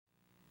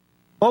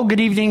Well,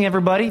 good evening,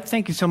 everybody.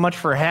 Thank you so much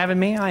for having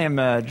me. I am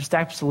just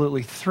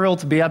absolutely thrilled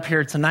to be up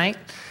here tonight.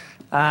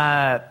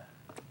 For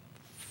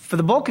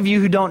the bulk of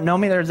you who don't know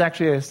me, there's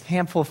actually a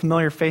handful of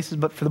familiar faces,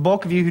 but for the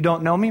bulk of you who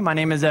don't know me, my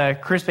name is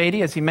Chris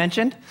Beatty, as he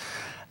mentioned.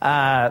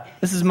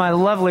 This is my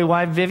lovely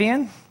wife,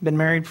 Vivian. Been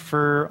married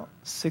for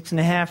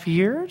 6.5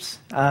 years.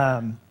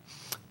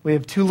 We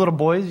have 2 little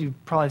boys.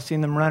 You've probably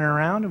seen them running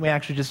around, and we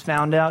actually just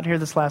found out here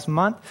this last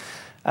month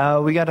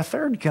we got a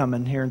 3rd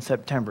coming here in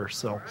September,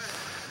 so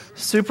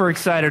super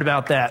excited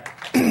about that.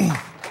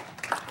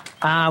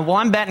 Well,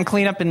 I'm batting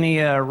cleanup in the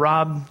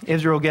Rob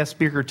Israel guest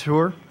speaker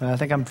tour. I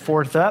think I'm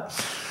 4th up.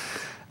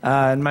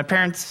 And my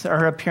parents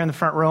are up here in the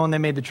front row, and they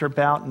made the trip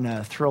out,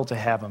 and thrilled to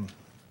have them.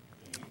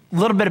 A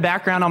little bit of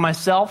background on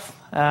myself.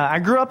 I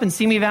grew up in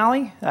Simi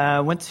Valley.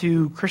 Went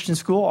to Christian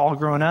school all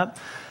growing up.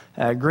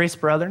 Grace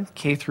Brethren,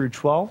 K through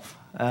 12.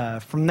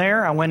 From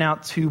there, I went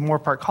out to Moore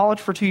Park College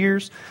for 2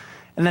 years,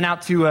 and then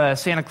out to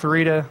Santa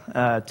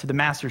Clarita to the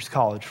Master's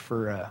College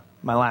for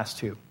my last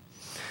 2.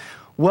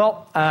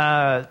 Well,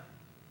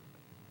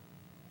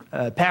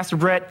 Pastor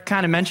Brett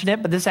kind of mentioned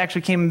it, but this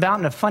actually came about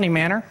in a funny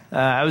manner.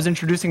 I was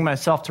introducing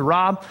myself to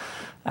Rob.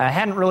 I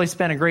hadn't really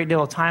spent a great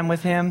deal of time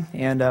with him,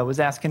 and was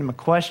asking him a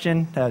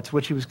question, to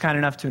which he was kind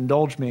enough to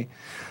indulge me.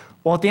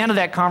 Well, at the end of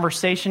that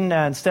conversation,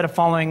 instead of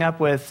following up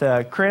with,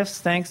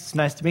 Chris, thanks, it's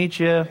nice to meet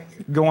you,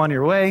 go on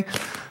your way,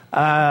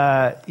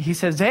 he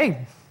says,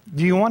 hey,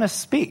 do you want to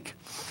speak?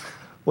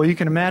 Well, you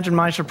can imagine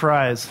my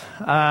surprise.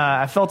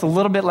 I felt a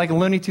little bit like a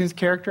Looney Tunes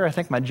character. I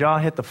think my jaw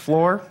hit the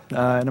floor.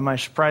 And in my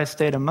surprised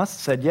state, I must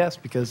have said yes,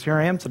 because here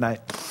I am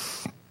tonight.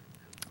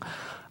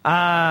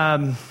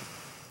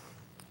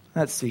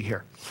 Let's see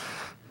here.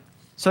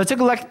 So I took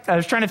a look. I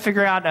was trying to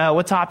figure out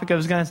what topic I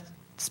was going to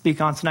speak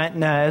on tonight.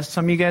 And as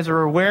some of you guys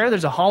are aware,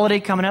 there's a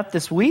holiday coming up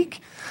this week.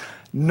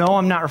 No,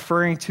 I'm not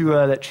referring to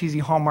that cheesy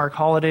Hallmark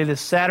holiday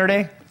this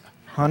Saturday.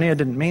 Honey, I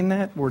didn't mean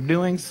that. We're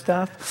doing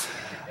stuff.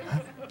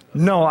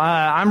 No,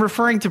 I'm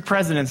referring to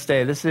President's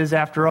Day. This is,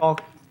 after all,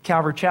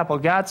 Calvary Chapel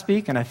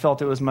Godspeak, and I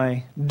felt it was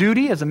my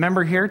duty as a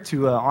member here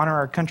to honor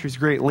our country's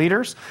great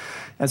leaders.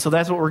 And so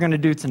that's what we're going to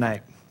do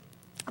tonight.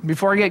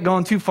 Before I get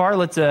going too far,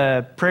 let's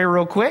pray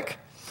real quick.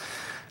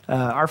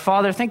 Our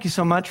Father, thank you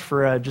so much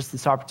for just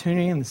this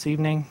opportunity and this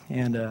evening,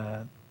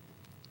 and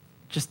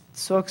just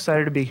so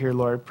excited to be here,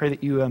 Lord. Pray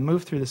that you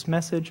move through this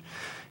message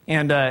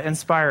and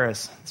inspire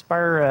us.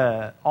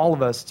 Inspire all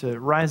of us to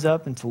rise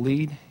up and to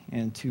lead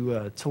and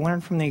to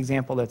learn from the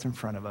example that's in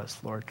front of us,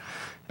 Lord.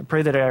 I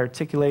pray that I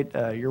articulate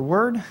your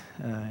word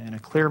in a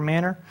clear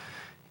manner,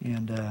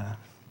 and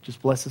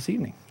just bless this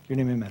evening. In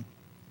your name, amen.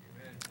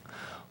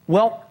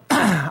 Well,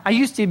 I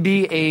used to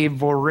be a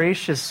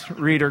voracious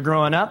reader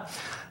growing up.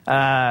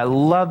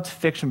 Loved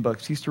fiction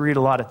books. Used to read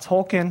a lot of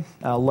Tolkien.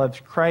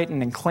 Loved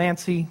Crichton and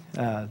Clancy.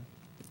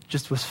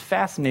 Just was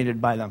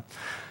fascinated by them.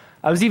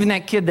 I was even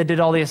that kid that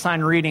did all the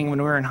assigned reading when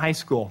we were in high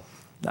school.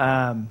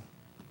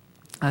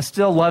 I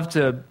still love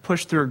to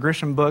push through a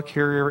Grisham book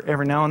here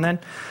every now and then,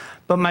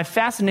 but my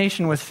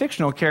fascination with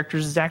fictional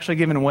characters is actually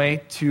giving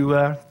way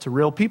to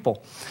real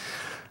people.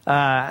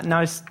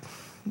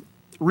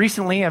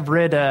 Recently I've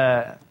read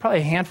probably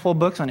a handful of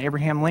books on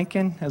Abraham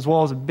Lincoln, as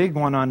well as a big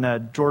one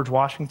on George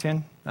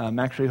Washington. I'm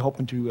actually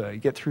hoping to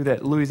get through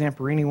that Louis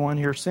Zamperini one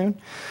here soon.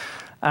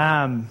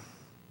 And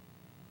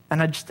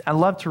I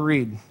love to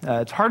read.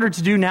 It's harder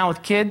to do now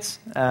with kids.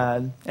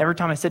 Every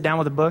time I sit down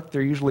with a book,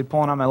 they're usually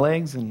pulling on my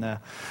legs and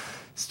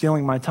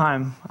stealing my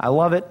time. I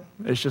love it.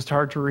 It's just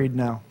hard to read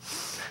now.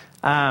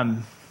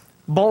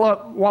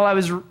 While I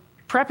was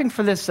prepping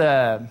for this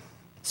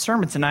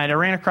sermon tonight, I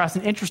ran across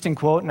an interesting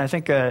quote, and I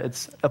think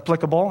it's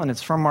applicable, and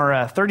it's from our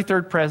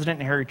 33rd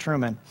president, Harry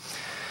Truman.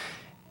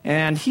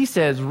 And he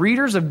says,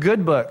 readers of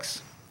good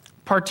books,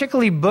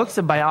 particularly books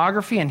of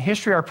biography and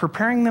history, are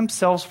preparing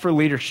themselves for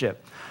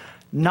leadership.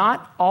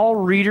 Not all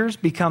readers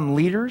become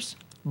leaders,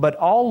 but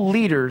all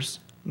leaders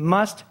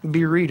must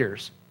be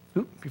readers.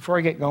 Before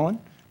I get going,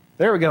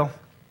 there we go.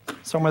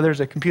 Somewhere there's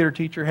a computer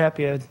teacher.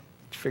 Happy I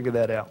figured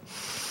that out.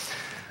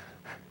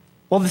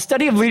 Well, the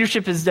study of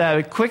leadership is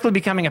quickly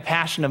becoming a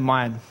passion of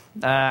mine.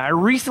 I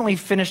recently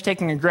finished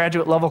taking a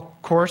graduate level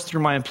course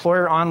through my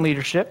employer on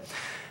leadership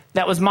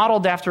that was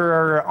modeled after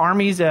our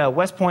Army's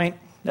West Point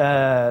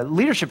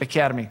Leadership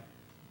Academy.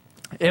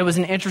 It was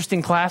an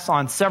interesting class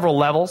on several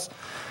levels.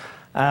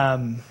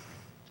 And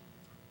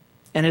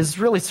has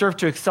really served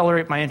to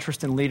accelerate my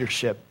interest in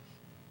leadership.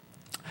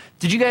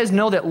 Did you guys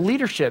know that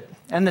leadership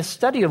and the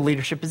study of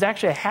leadership is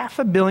actually a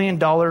 $500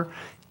 million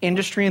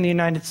industry in the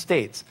United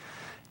States?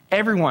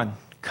 Everyone,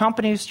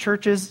 companies,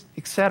 churches,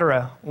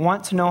 etc.,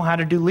 want to know how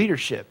to do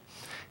leadership.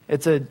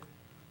 It's a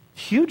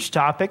huge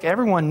topic.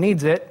 Everyone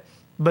needs it.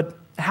 But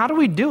how do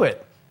we do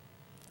it?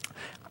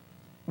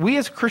 We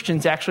as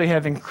Christians actually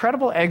have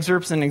incredible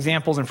excerpts and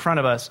examples in front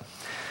of us.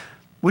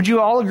 Would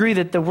you all agree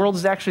that the world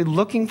is actually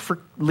looking for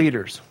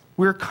leaders?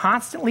 We're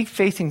constantly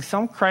facing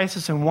some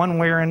crisis in one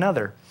way or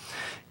another.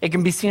 It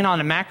can be seen on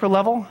a macro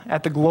level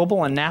at the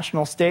global and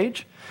national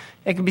stage.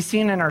 It can be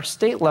seen in our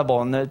state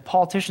level and the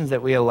politicians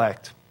that we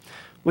elect.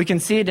 We can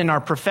see it in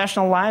our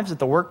professional lives at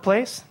the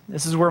workplace.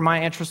 This is where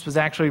my interest was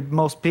actually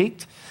most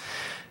piqued.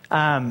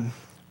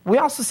 We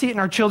also see it in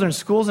our children's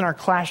schools and our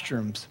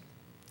classrooms.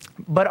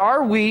 But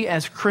are we,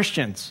 as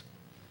Christians,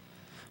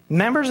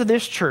 members of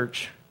this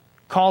church,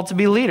 called to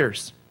be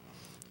leaders?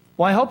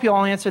 Well, I hope you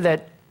all answer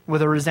that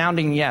with a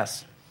resounding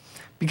yes,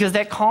 because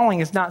that calling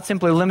is not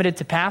simply limited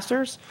to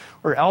pastors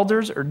or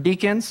elders or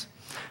deacons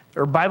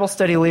or Bible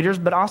study leaders,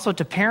 but also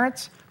to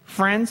parents,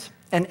 friends,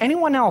 and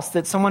anyone else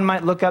that someone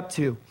might look up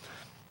to.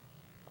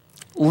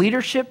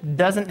 Leadership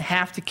doesn't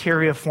have to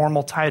carry a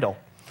formal title.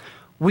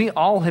 We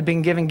all have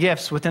been given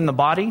gifts within the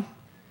body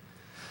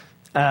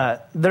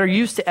that are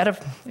used to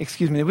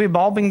we've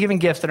all been given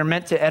gifts that are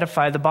meant to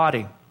edify the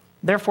body.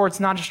 Therefore, it's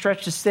not a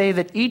stretch to say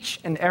that each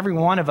and every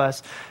one of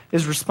us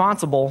is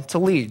responsible to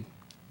lead.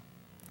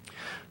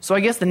 So I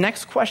guess the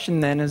next question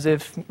then is,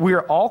 if we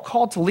are all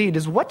called to lead,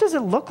 is what does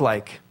it look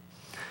like?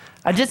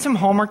 I did some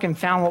homework and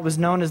found what was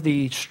known as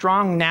the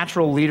strong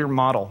natural leader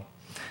model.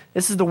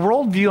 This is the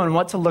worldview on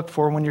what to look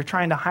for when you're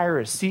trying to hire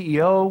a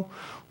CEO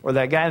or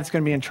that guy that's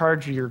going to be in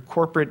charge of your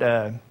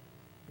corporate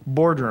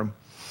boardroom.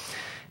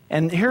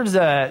 And here's,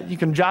 you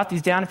can jot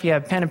these down if you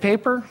have pen and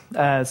paper,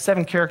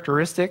 7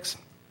 characteristics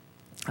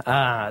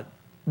that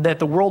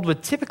the world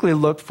would typically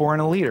look for in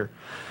a leader.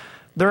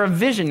 They're a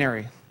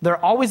visionary.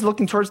 They're always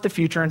looking towards the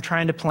future and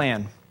trying to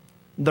plan.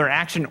 They're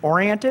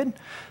action-oriented.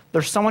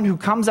 They're someone who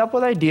comes up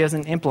with ideas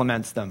and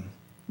implements them.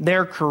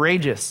 They're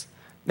courageous.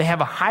 They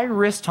have a high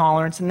risk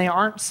tolerance, and they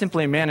aren't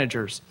simply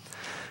managers.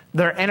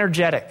 They're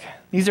energetic.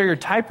 These are your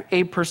type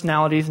A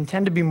personalities and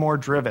tend to be more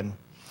driven.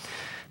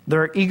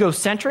 They're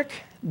egocentric.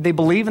 They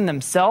believe in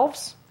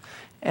themselves,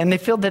 and they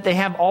feel that they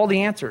have all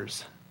the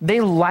answers.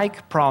 They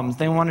like problems.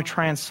 They want to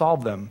try and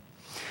solve them.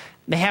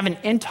 They have an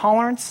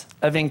intolerance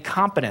of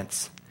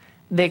incompetence.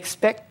 They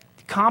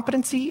expect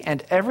competency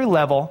at every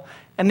level,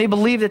 and they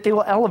believe that they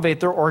will elevate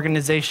their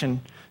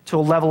organization to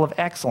a level of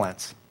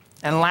excellence.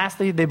 And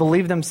lastly, they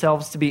believe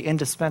themselves to be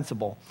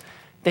indispensable.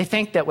 They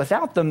think that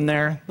without them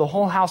there, the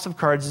whole house of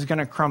cards is going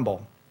to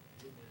crumble.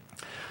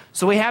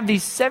 So we have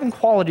these 7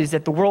 qualities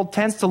that the world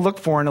tends to look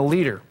for in a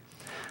leader.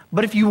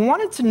 But if you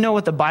wanted to know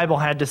what the Bible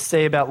had to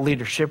say about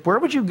leadership, where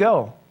would you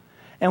go?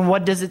 And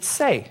what does it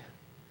say?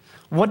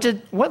 What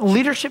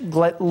leadership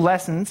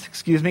lessons,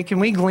 can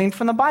we glean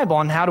from the Bible,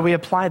 and how do we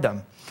apply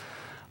them?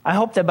 I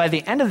hope that by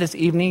the end of this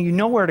evening, you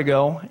know where to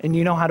go and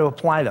you know how to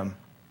apply them.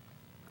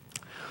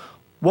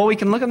 Well, we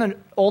can look in the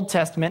Old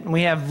Testament, and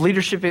we have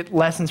leadership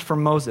lessons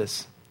from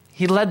Moses.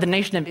 He led the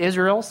nation of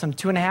Israel, some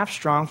 2.5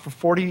 strong, for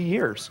 40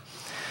 years,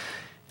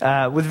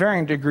 with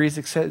varying degrees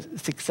of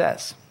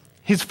success.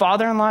 His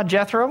father-in-law,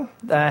 Jethro,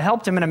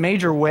 helped him in a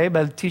major way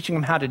by teaching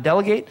him how to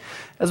delegate,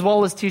 as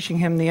well as teaching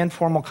him the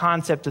informal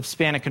concept of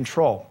span of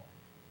control.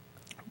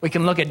 We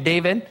can look at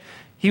David.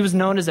 He was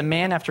known as a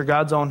man after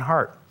God's own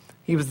heart.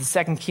 He was the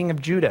 2nd king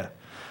of Judah.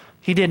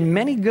 He did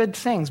many good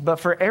things, but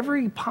for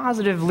every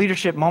positive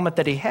leadership moment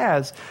that he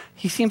has,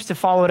 he seems to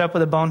follow it up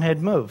with a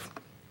bonehead move.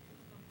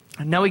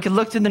 Now we could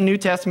look to the New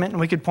Testament, and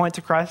we could point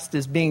to Christ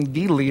as being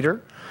the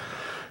leader.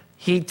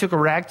 He took a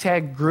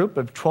ragtag group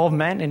of 12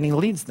 men, and he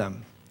leads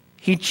them.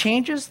 He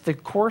changes the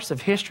course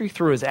of history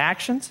through his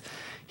actions.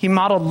 He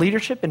modeled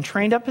leadership and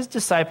trained up his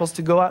disciples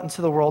to go out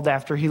into the world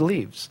after he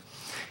leaves.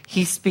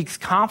 He speaks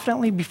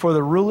confidently before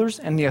the rulers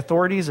and the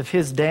authorities of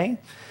his day.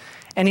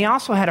 And he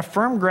also had a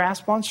firm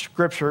grasp on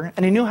Scripture,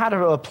 and he knew how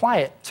to apply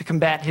it to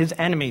combat his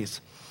enemies.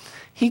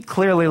 He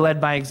clearly led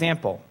by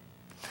example.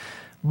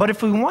 But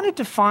if we wanted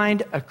to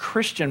find a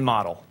Christian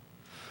model,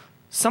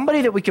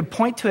 somebody that we could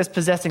point to as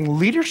possessing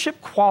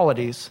leadership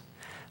qualities,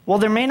 well,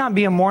 there may not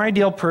be a more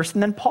ideal person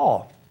than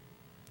Paul.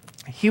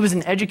 He was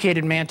an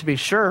educated man, to be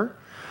sure.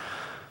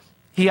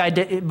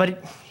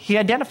 But he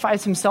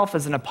identifies himself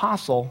as an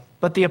apostle,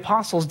 but the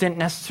apostles didn't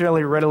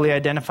necessarily readily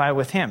identify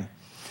with him.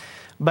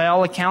 By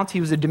all accounts,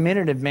 he was a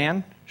diminutive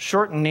man,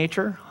 short in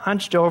nature,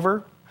 hunched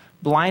over,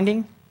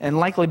 blinding, and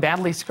likely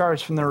badly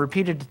scarred from the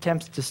repeated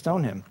attempts to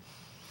stone him.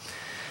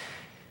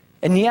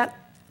 And yet,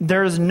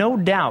 there is no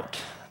doubt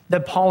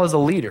that Paul is a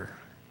leader.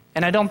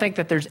 And I don't think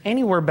that there's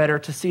anywhere better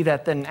to see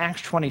that than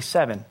Acts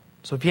 27.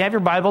 So if you have your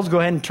Bibles, go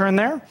ahead and turn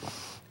there.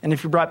 And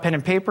if you brought pen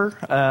and paper,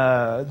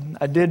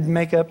 I did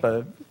make up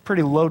a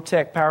pretty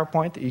low-tech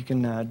PowerPoint that you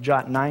can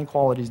jot 9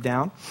 qualities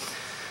down.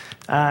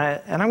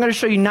 And I'm going to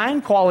show you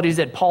 9 qualities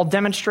that Paul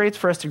demonstrates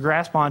for us to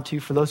grasp onto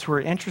for those who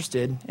are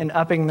interested in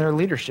upping their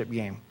leadership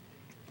game.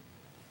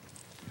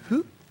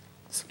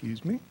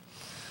 Excuse me.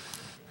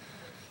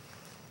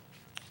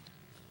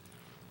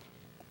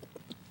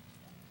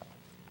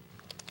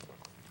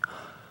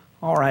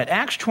 All right,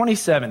 Acts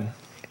 27.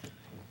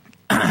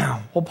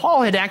 Well,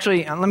 Paul had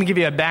actually, let me give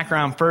you a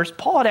background first.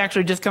 Paul had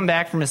actually just come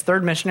back from his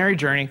 3rd missionary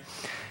journey.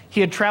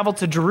 He had traveled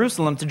to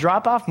Jerusalem to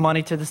drop off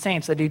money to the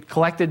saints that he'd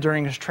collected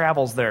during his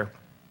travels there.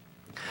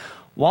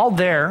 While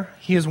there,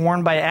 he is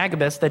warned by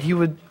Agabus that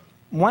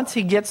once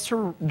he gets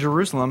to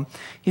Jerusalem,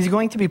 he's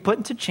going to be put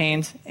into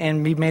chains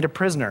and be made a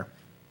prisoner.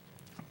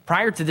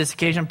 Prior to this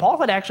occasion, Paul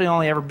had actually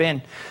only ever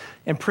been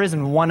in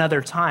prison one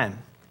other time.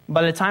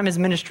 By the time his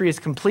ministry is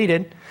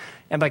completed,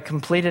 and by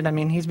completed, I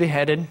mean he's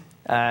beheaded,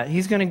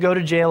 he's going to go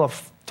to jail a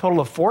total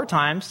of 4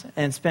 times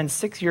and spend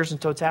 6 years in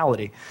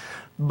totality.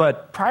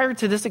 But prior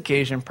to this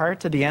occasion, prior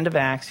to the end of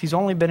Acts, he's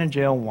only been in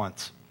jail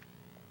once.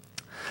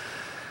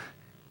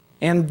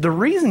 And the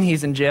reason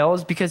he's in jail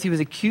is because he was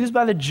accused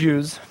by the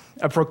Jews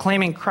of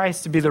proclaiming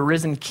Christ to be the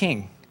risen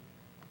king.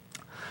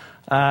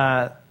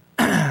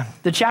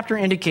 The chapter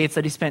indicates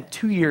that he spent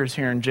 2 years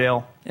here in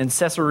jail in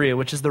Caesarea,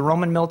 which is the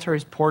Roman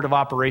military's port of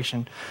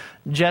operation,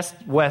 just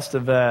west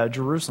of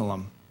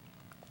Jerusalem.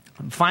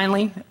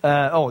 Finally,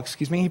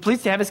 he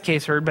pleads to have his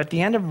case heard, but at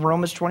the end of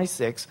Romans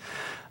 26,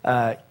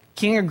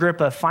 King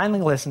Agrippa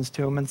finally listens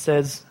to him and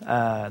says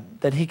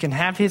that he can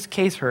have his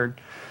case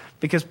heard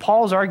because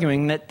Paul is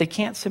arguing that they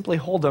can't simply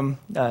hold him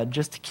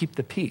just to keep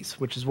the peace,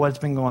 which is what's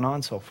been going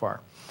on so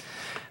far.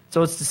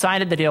 So it's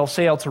decided that he'll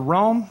sail to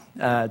Rome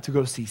to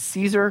go see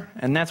Caesar,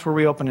 and that's where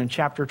we open in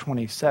chapter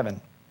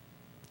 27.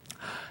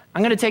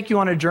 I'm going to take you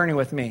on a journey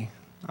with me.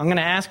 I'm going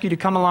to ask you to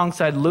come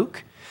alongside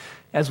Luke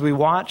as we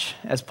watch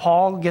as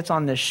Paul gets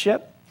on this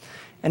ship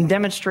and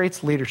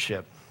demonstrates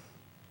leadership.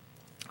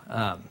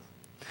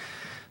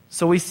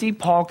 So we see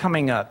Paul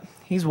coming up.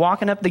 He's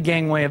walking up the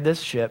gangway of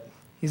this ship.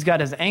 He's got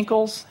his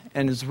ankles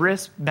and his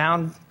wrists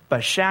bound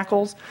by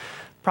shackles,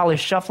 probably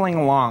shuffling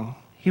along.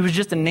 He was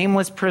just a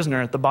nameless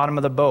prisoner at the bottom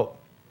of the boat.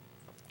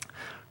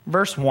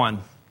 Verse 1.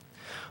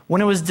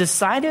 When it was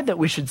decided that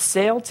we should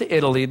sail to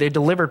Italy, they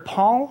delivered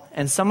Paul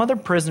and some other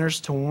prisoners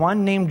to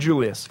one named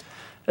Julius,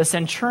 a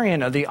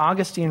centurion of the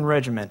Augustine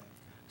regiment.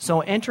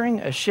 So entering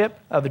a ship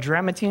of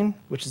Adramyttium,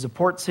 which is a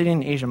port city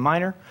in Asia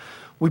Minor,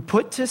 we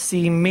put to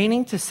sea,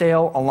 meaning to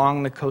sail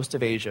along the coast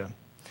of Asia.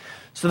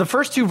 So the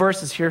first 2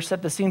 verses here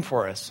set the scene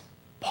for us.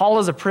 Paul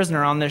is a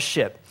prisoner on this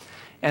ship.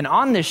 And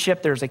on this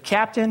ship, there's a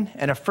captain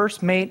and a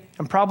first mate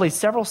and probably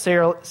several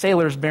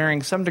sailors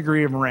bearing some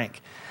degree of rank.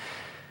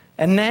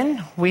 And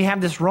then we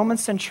have this Roman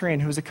centurion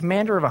who's a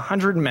commander of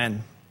 100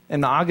 men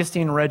in the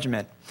Augustine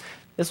regiment.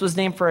 This was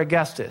named for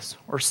Augustus,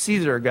 or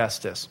Caesar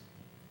Augustus.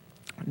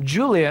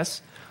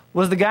 Julius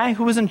was the guy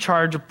who was in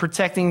charge of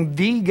protecting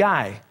the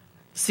guy,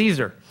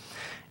 Caesar.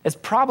 It's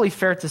probably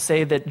fair to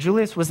say that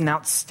Julius was an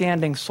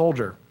outstanding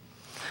soldier.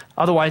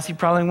 Otherwise, he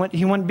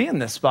wouldn't be in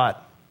this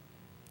spot.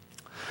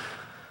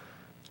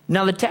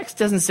 Now, the text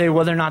doesn't say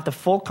whether or not the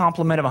full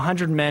complement of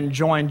 100 men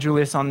joined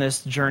Julius on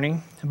this journey,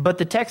 but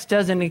the text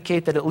does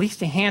indicate that at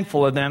least a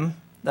handful of them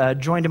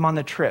joined him on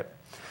the trip.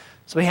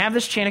 So we have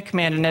this chain of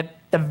command, and at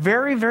the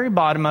very, very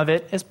bottom of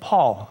it is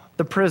Paul,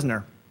 the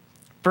prisoner.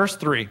 Verse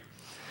 3.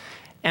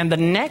 And the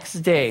next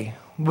day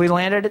we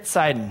landed at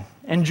Sidon,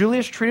 and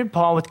Julius treated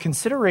Paul with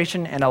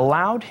consideration and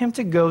allowed him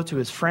to go to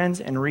his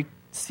friends and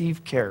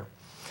receive care.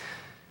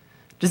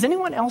 Does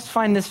anyone else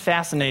find this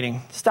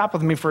fascinating? Stop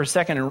with me for a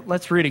second and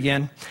let's read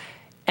again.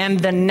 And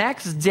the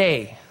next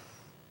day,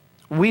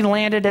 we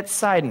landed at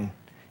Sidon,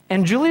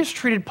 and Julius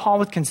treated Paul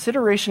with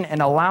consideration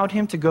and allowed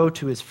him to go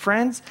to his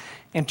friends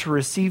and to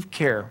receive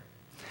care.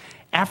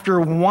 After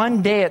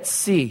 1 day at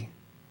sea,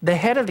 the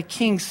head of the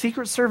king's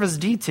Secret Service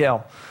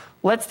detail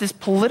lets this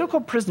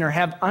political prisoner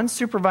have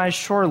unsupervised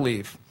shore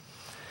leave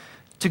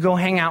to go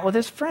hang out with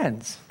his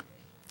friends.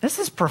 This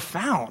is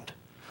profound.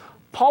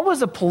 Paul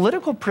was a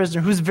political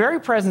prisoner whose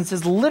very presence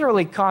has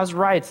literally caused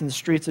riots in the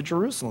streets of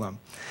Jerusalem.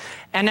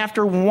 And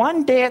after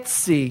 1 day at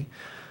sea,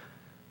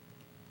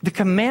 the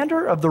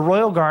commander of the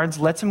royal guards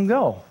lets him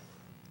go.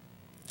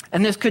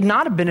 And this could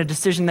not have been a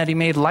decision that he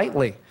made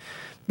lightly,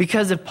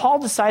 because if Paul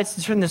decides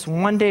to turn this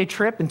 1 day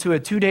trip into a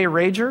 2 day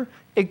rager,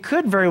 it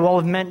could very well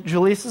have meant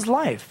Julius's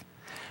life.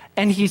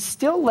 And he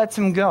still lets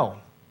him go.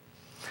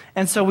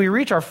 And so we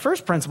reach our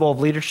first principle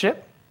of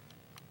leadership.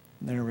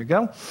 There we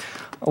go.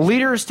 A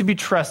leader is to be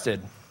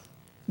trusted.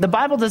 The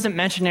Bible doesn't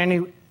mention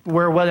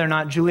anywhere whether or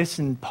not Julius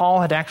and Paul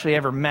had actually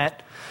ever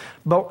met,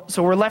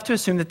 so we're left to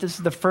assume that this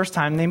is the first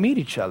time they meet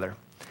each other.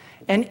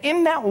 And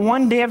in that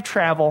 1 day of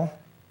travel,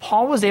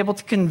 Paul was able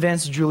to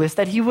convince Julius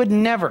that he would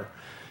never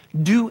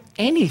do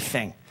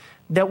anything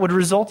that would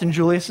result in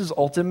Julius's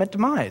ultimate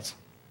demise.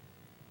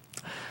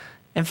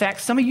 In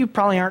fact, some of you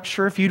probably aren't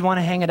sure if you'd want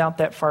to hang it out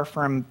that far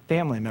from a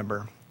family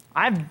member.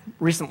 I've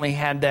recently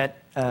had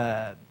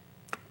that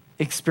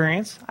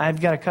experience. I've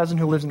got a cousin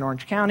who lives in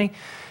Orange County,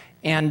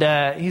 and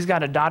he's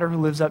got a daughter who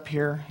lives up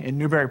here in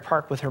Newberry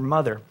Park with her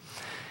mother.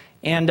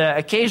 And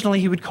occasionally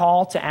he would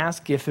call to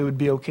ask if it would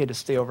be okay to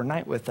stay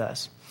overnight with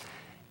us.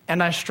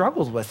 And I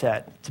struggled with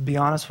that, to be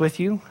honest with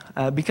you,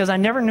 because I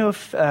never knew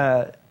if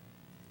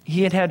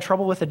he had had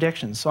trouble with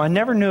addiction. So I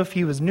never knew if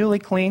he was newly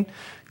clean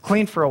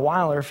for a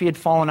while, or if he had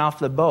fallen off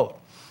the boat.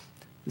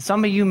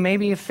 Some of you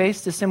maybe have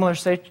faced a similar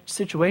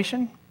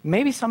situation.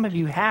 Maybe some of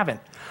you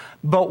haven't.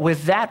 But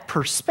with that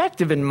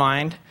perspective in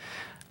mind,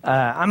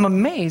 I'm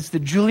amazed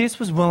that Julius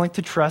was willing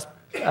to trust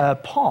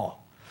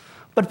Paul.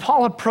 But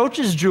Paul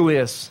approaches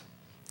Julius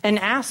and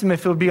asks him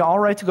if it would be all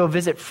right to go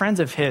visit friends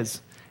of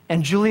his.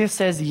 And Julius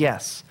says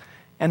yes.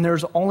 And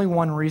there's only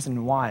one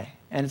reason why,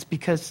 and it's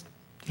because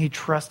he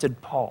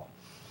trusted Paul.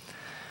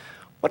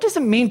 What does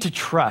it mean to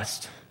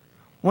trust?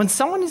 When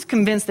someone is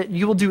convinced that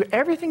you will do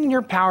everything in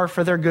your power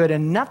for their good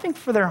and nothing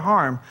for their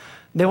harm,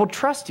 they will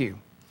trust you.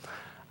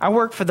 I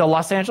work for the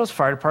Los Angeles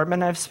Fire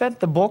Department, and I've spent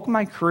the bulk of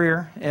my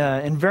career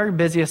in very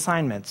busy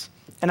assignments.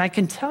 And I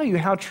can tell you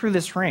how true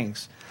this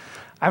rings.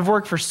 I've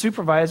worked for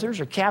supervisors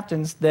or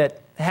captains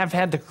that have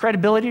had the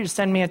credibility to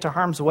send me into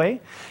harm's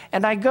way,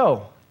 and I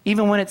go,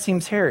 even when it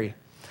seems hairy.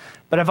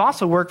 But I've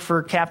also worked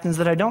for captains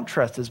that I don't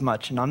trust as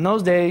much, and on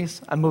those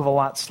days, I move a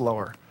lot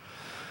slower.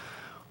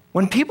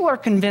 When people are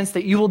convinced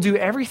that you will do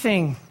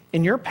everything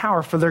in your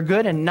power for their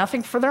good and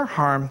nothing for their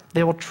harm,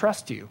 they will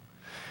trust you.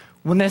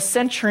 When this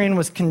centurion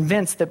was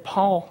convinced that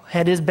Paul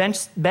had his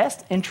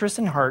best interest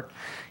in heart,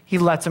 he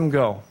lets him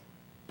go.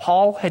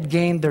 Paul had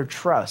gained their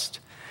trust.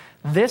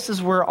 This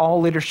is where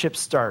all leadership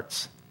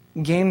starts.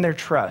 Gain their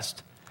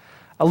trust.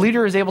 A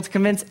leader is able to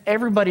convince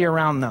everybody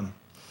around them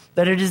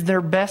that it is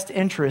their best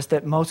interest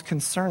that most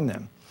concern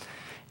them.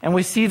 And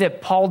we see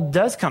that Paul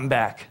does come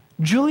back.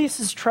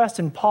 Julius's trust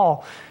in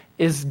Paul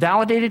is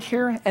validated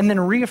here and then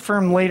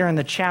reaffirmed later in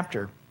the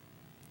chapter.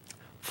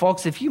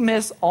 Folks, if you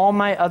miss all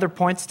my other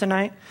points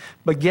tonight,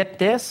 but get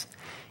this,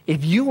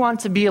 if you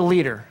want to be a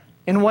leader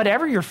in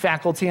whatever your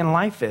faculty in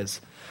life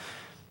is,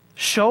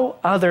 show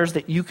others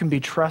that you can be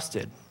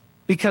trusted.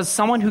 Because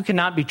someone who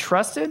cannot be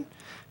trusted,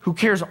 who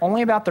cares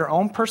only about their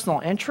own personal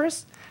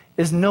interests,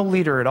 is no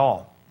leader at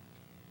all.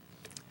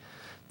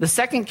 The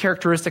second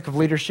characteristic of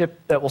leadership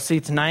that we'll see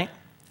tonight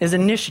is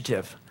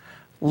initiative.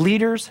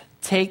 Leaders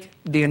take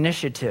the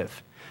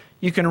initiative.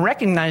 You can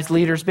recognize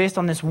leaders based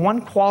on this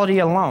one quality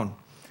alone.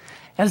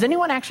 Has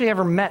anyone actually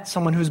ever met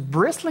someone who's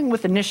bristling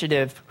with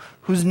initiative,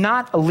 who's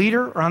not a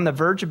leader or on the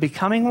verge of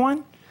becoming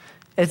one?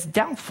 It's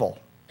doubtful.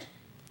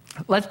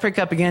 Let's pick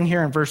up again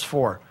here in verse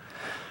 4.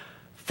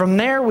 From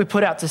there we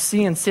put out to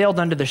sea and sailed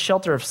under the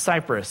shelter of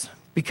Cyprus.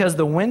 Because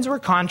the winds were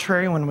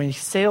contrary, when we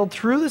sailed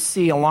through the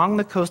sea along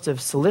the coast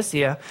of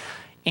Cilicia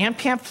and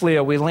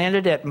Pamphylia, we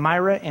landed at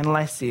Myra in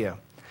Lycia.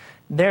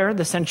 There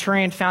the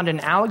centurion found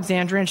an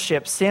Alexandrian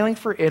ship sailing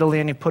for Italy,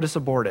 and he put us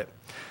aboard it.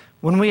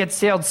 When we had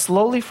sailed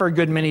slowly for a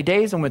good many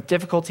days and with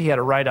difficulty had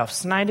to ride off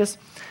Cnidus,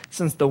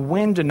 since the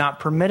wind did not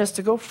permit us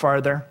to go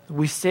farther,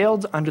 we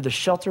sailed under the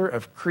shelter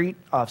of Crete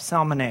off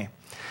Salmone.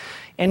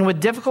 And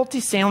with difficulty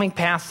sailing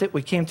past it,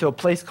 we came to a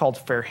place called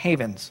Fair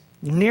Havens,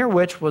 near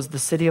which was the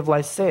city of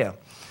Lycia.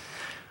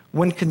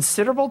 When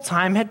considerable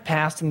time had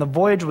passed and the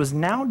voyage was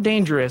now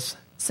dangerous,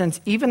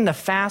 since even the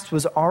fast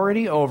was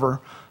already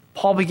over,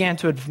 Paul began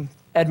to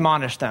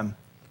admonish them.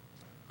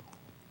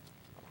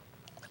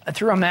 I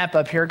threw a map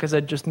up here because I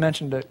just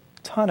mentioned a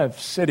ton of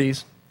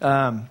cities.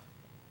 So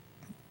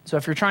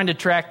if you're trying to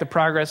track the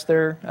progress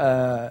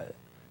there,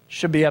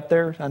 should be up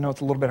there. I know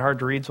it's a little bit hard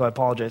to read, so I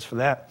apologize for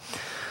that.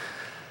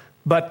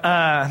 But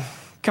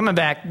coming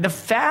back, the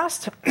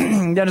fast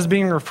that is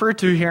being referred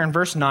to here in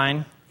verse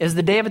 9 is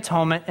the Day of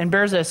Atonement and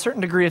bears a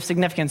certain degree of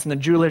significance in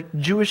the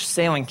Jewish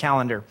sailing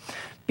calendar,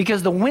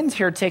 because the winds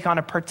here take on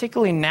a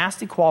particularly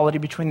nasty quality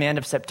between the end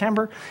of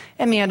September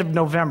and the end of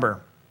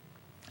November.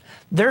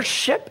 Their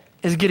ship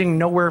is getting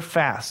nowhere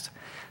fast.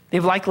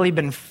 They've likely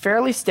been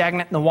fairly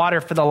stagnant in the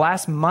water for the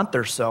last month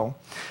or so,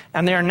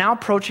 and they are now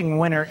approaching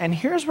winter. And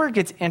here's where it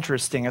gets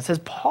interesting. It says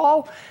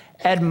Paul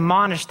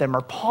admonished them,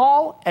 or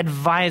Paul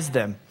advised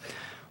them.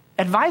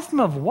 Advised them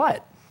of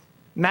what?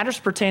 Matters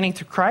pertaining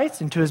to Christ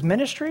and to his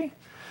ministry?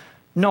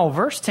 No,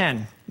 verse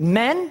 10.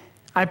 Men,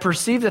 I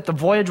perceive that the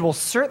voyage will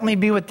certainly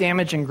be with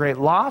damage and great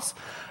loss,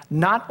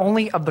 not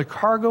only of the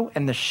cargo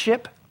and the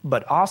ship,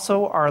 but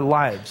also our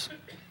lives.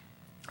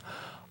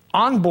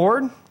 On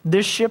board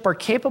this ship are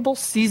capable,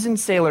 seasoned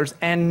sailors,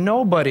 and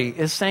nobody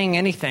is saying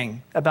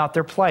anything about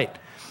their plight.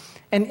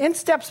 And in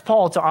steps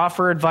Paul to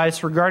offer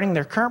advice regarding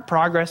their current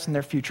progress and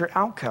their future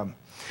outcome.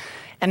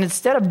 And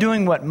instead of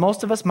doing what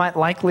most of us might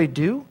likely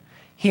do,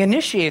 he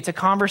initiates a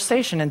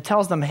conversation and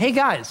tells them, hey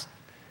guys,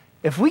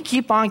 if we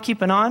keep on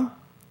keeping on,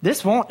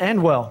 this won't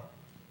end well.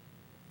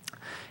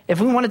 If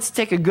we wanted to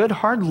take a good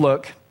hard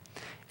look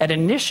at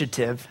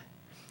initiative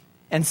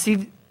and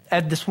see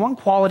at this one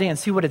quality and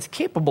see what it's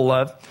capable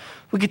of,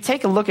 we could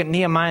take a look at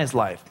Nehemiah's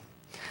life.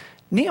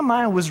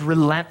 Nehemiah was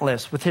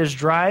relentless with his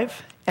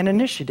drive and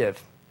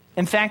initiative.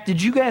 In fact,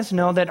 did you guys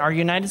know that our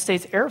United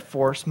States Air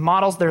Force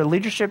models their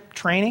leadership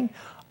training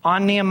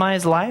on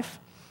Nehemiah's life?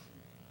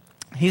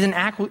 He's an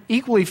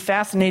equally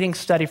fascinating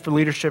study for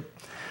leadership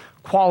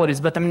qualities,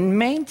 but the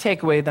main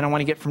takeaway that I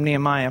want to get from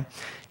Nehemiah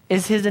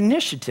is his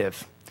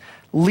initiative.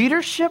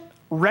 Leadership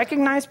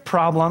recognizes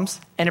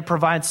problems and it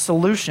provides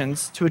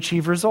solutions to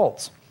achieve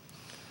results.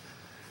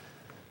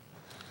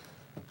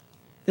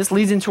 This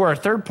leads into our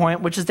third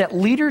point, which is that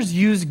leaders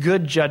use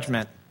good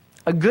judgment.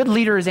 A good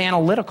leader is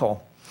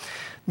analytical.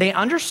 They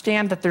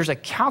understand that there's a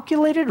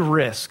calculated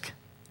risk,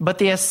 but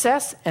they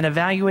assess and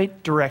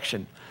evaluate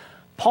direction.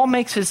 Paul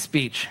makes his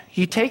speech.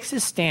 He takes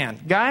his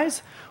stand.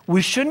 Guys,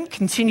 we shouldn't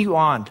continue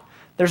on.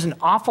 There's an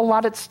awful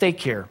lot at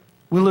stake here.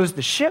 We lose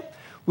the ship,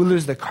 we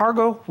lose the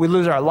cargo, we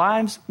lose our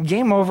lives.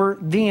 Game over,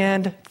 the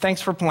end.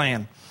 Thanks for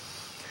playing.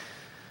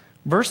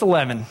 Verse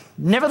 11,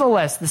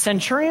 nevertheless, the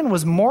centurion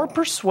was more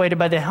persuaded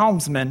by the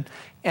helmsman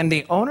and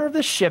the owner of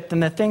the ship than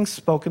the things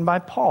spoken by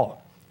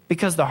Paul.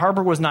 Because the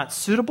harbor was not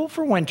suitable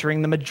for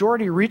wintering, the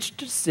majority reached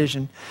a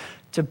decision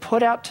to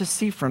put out to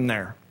sea from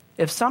there.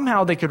 If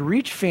somehow they could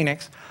reach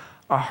Phoenix,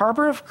 a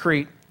harbor of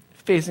Crete,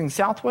 facing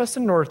southwest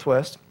and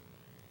northwest,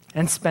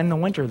 and spend the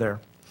winter there.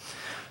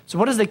 So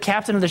what does the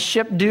captain of the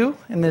ship do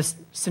and this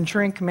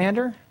centurion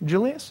commander,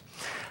 Julius?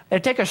 They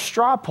take a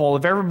straw poll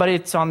of everybody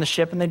that's on the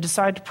ship and they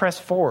decide to press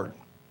forward.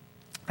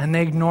 And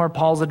they ignore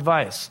Paul's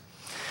advice.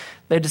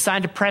 They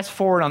decide to press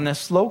forward on this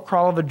slow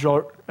crawl of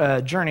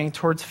a journey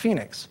towards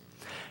Phoenix.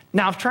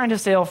 Now, if trying to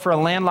sail for a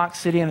landlocked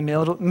city in the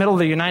middle of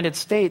the United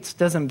States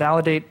doesn't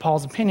validate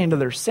Paul's opinion of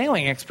their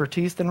sailing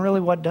expertise, then really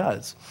what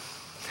does?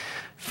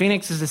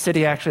 Phoenix is a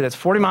city actually that's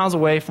 40 miles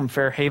away from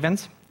Fair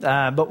Havens,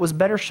 but was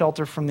better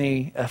sheltered from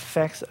the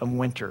effects of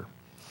winter.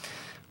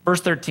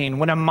 Verse 13,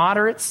 when a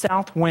moderate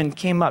south wind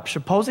came up,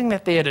 supposing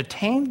that they had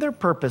attained their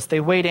purpose,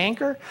 they weighed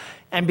anchor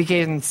and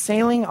began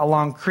sailing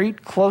along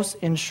Crete close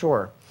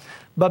inshore.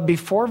 But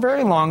before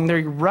very long,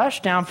 there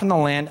rushed down from the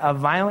land a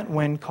violent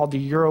wind called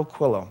the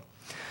Euroquilo.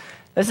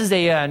 This is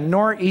a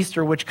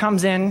nor'easter which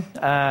comes in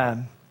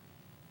off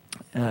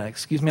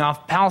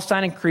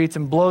Palestine and Crete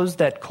and blows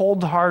that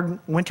cold, hard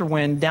winter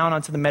wind down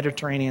onto the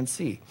Mediterranean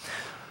Sea.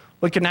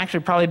 We can actually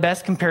probably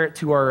best compare it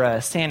to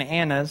our Santa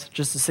Anas,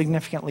 just a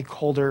significantly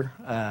colder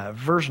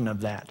version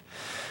of that.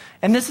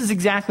 And this is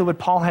exactly what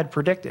Paul had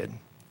predicted.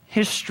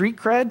 His street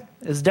cred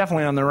is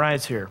definitely on the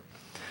rise here.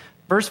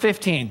 Verse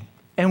 15,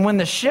 and when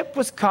the ship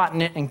was caught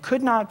in it and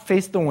could not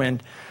face the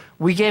wind,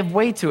 we gave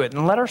way to it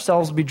and let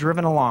ourselves be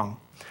driven along.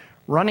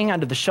 Running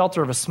under the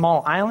shelter of a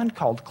small island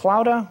called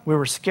Clauda, we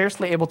were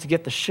scarcely able to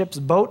get the ship's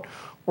boat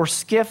or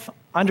skiff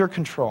under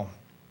control.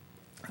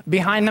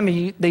 Behind them,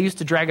 they used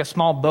to drag a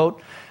small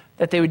boat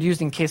that they would use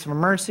in case of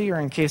emergency or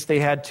in case they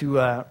had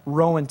to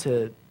row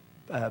into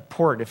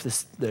port if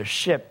the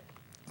ship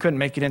couldn't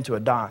make it into a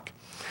dock.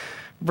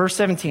 Verse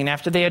 17,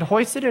 after they had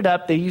hoisted it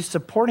up, they used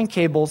supporting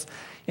cables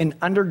in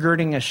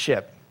undergirding a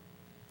ship.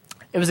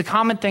 It was a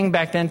common thing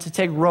back then to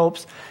take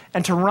ropes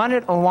and to run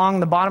it along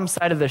the bottom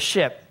side of the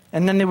ship,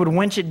 and then they would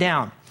winch it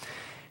down.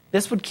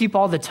 This would keep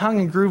all the tongue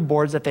and groove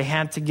boards that they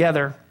had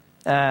together,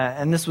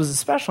 and this was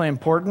especially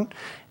important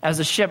as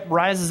the ship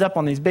rises up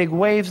on these big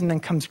waves and then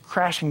comes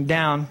crashing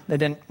down. They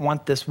didn't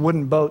want this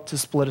wooden boat to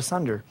split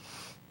asunder.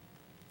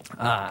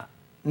 And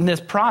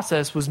this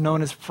process was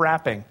known as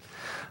frapping.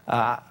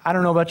 I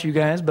don't know about you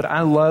guys, but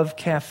I love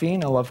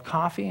caffeine, I love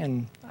coffee,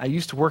 and I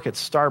used to work at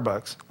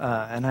Starbucks,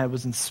 and I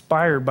was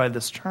inspired by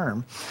this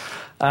term.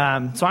 So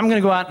I'm going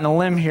to go out on a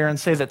limb here and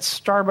say that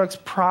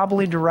Starbucks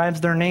probably derives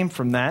their name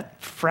from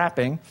that,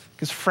 frapping,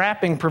 because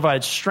frapping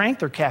provides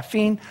strength or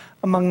caffeine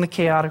among the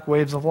chaotic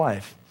waves of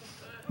life.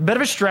 A bit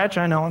of a stretch,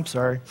 I know, I'm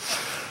sorry.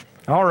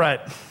 All right.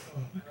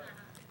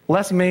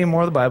 Less me,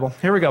 more the Bible.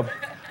 Here we go.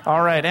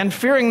 All right. And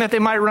fearing that they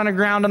might run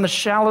aground on the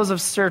shallows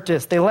of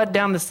Syrtis, they let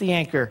down the sea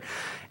anchor,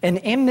 and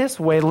in this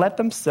way let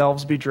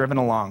themselves be driven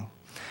along.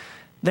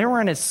 They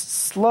were they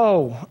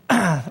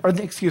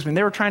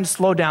were trying to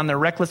slow down their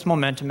reckless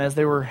momentum as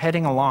they were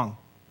heading along,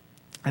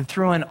 and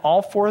threw in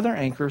all four of their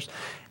anchors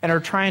and are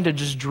trying to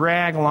just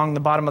drag along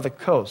the bottom of the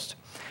coast.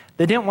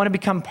 They didn't want to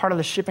become part of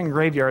the shipping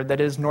graveyard that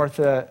is North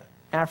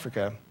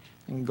Africa.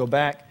 You can go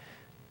back.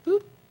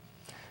 Boop.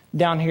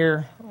 Down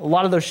here, a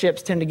lot of those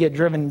ships tend to get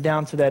driven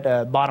down to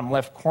that bottom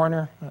left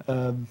corner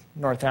of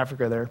North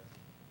Africa there.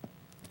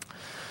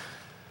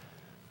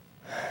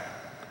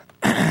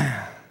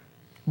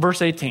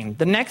 Verse 18,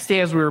 the next day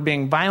as we were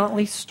being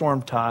violently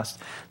storm-tossed,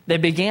 they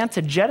began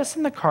to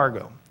jettison the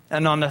cargo,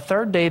 and on the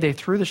third day they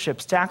threw the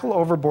ship's tackle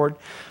overboard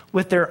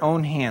with their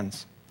own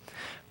hands.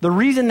 The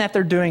reason that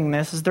they're doing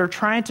this is they're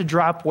trying to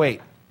drop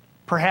weight.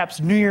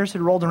 Perhaps New Year's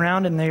had rolled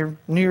around and their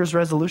New Year's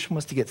resolution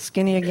was to get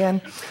skinny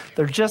again.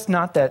 They're just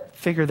not that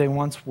figure they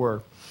once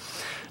were.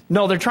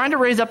 No, they're trying to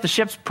raise up the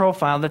ship's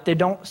profile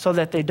so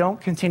that they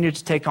don't continue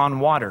to take on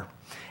water.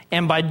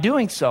 And by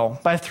doing so,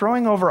 by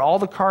throwing over all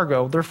the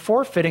cargo, they're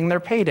forfeiting their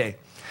payday.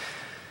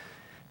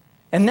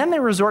 And then they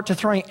resort to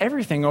throwing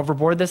everything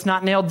overboard that's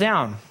not nailed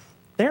down.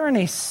 They're in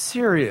a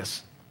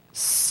serious,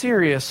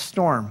 serious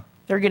storm.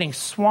 They're getting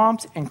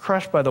swamped and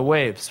crushed by the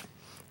waves.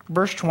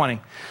 Verse 20,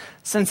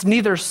 since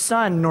neither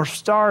sun nor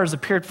stars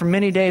appeared for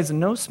many days and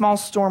no small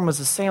storm was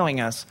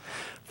assailing us,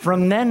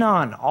 from then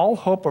on, all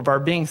hope of our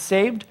being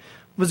saved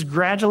was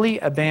gradually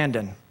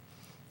abandoned.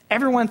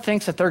 Everyone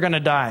thinks that they're going to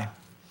die.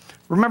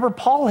 Remember,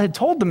 Paul had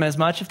told them as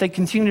much if they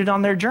continued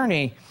on their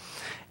journey.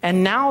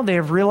 And now they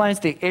have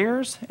realized the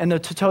errors and the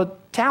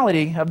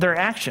totality of their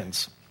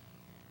actions.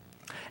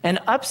 And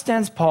up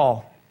stands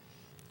Paul.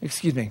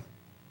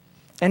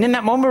 And in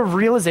that moment of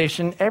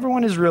realization,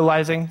 everyone is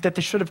realizing that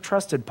they should have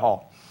trusted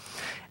Paul.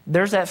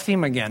 There's that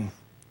theme again.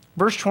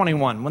 Verse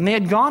 21, when they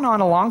had gone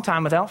on a long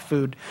time without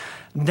food,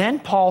 then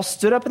Paul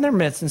stood up in their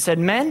midst and said,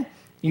 men,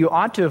 you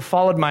ought to have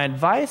followed my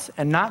advice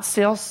and not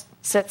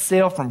set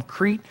sail from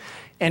Crete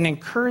and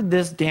incurred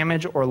this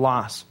damage or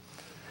loss.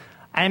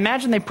 I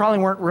imagine they probably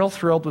weren't real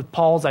thrilled with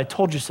Paul's I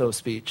told you so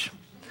speech.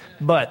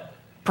 But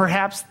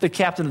Perhaps the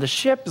captain of the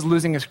ship is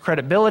losing his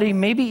credibility,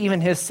 maybe even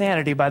his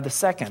sanity by the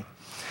second.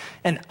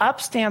 And up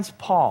stands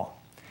Paul.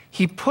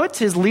 He puts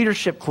his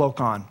leadership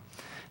cloak on.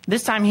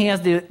 This time he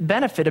has the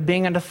benefit of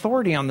being an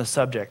authority on the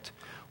subject,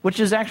 which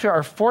is actually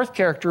our fourth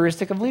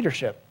characteristic of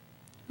leadership.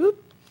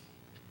 Oop.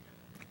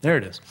 There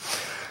it is.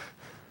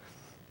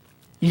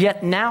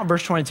 Yet now,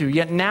 verse 22,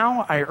 yet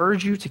now I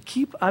urge you to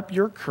keep up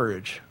your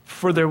courage,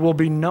 for there will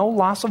be no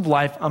loss of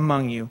life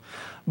among you,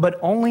 but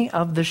only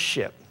of the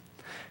ship.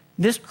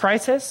 This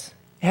crisis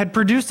had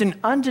produced an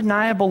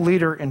undeniable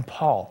leader in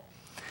Paul.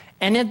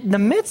 And in the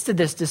midst of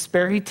this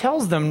despair, he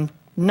tells them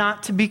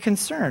not to be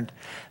concerned,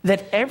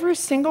 that every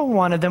single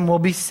one of them will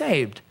be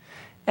saved.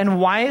 And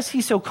why is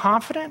he so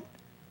confident?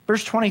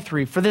 Verse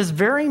 23, for this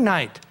very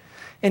night,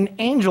 an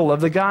angel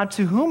of the God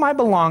to whom I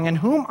belong and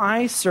whom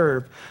I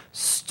serve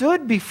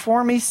stood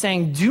before me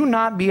saying, do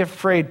not be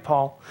afraid,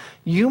 Paul.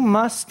 You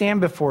must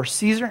stand before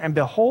Caesar, and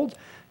behold,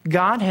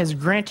 God has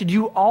granted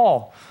you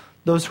all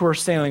those who are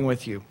sailing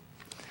with you.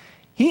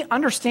 He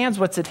understands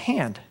what's at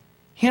hand.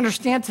 He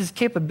understands his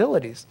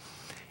capabilities.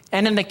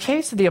 And in the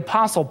case of the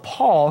Apostle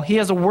Paul, he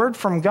has a word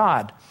from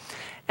God.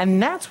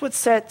 And that's what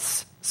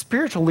sets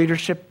spiritual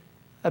leadership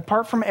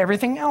apart from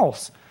everything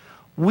else.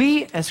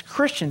 We as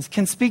Christians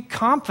can speak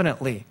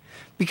confidently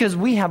because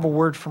we have a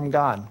word from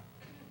God.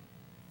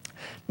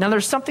 Now,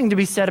 there's something to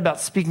be said about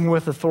speaking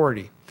with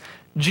authority.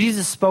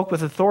 Jesus spoke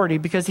with authority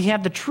because he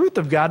had the truth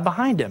of God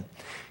behind him.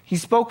 He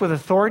spoke with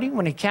authority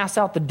when he cast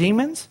out the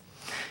demons.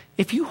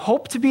 If you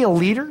hope to be a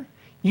leader,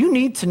 you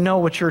need to know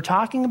what you're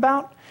talking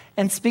about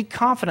and speak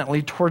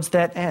confidently towards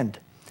that end.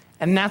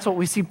 And that's what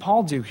we see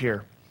Paul do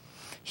here.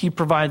 He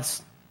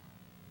has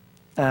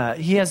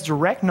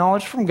direct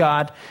knowledge from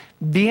God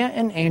via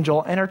an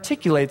angel and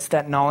articulates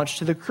that knowledge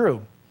to the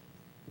crew.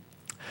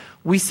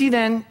 We see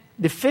then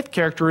the fifth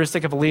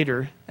characteristic of a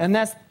leader, and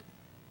that's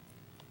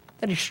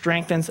that he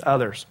strengthens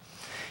others.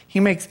 He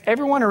makes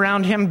everyone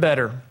around him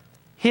better.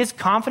 His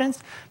confidence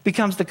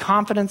becomes the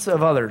confidence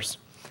of others.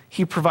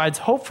 He provides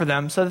hope for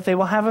them so that they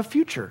will have a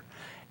future.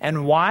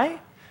 And why?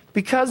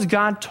 Because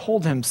God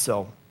told him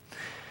so.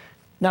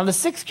 Now, the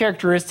sixth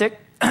characteristic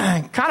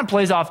kind of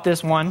plays off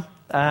this one,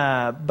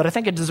 but I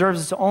think it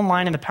deserves its own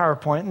line in the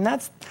PowerPoint, and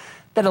that's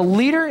that a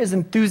leader is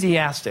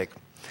enthusiastic.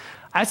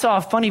 I saw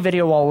a funny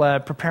video while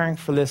preparing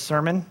for this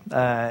sermon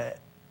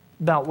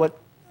about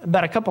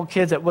a couple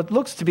kids at what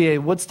looks to be a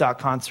Woodstock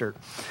concert.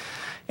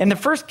 And the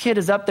first kid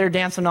is up there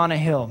dancing on a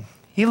hill.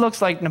 He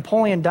looks like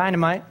Napoleon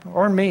Dynamite,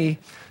 or me,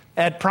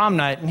 at prom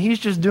night, and he's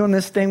just doing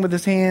this thing with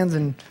his hands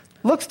and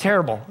looks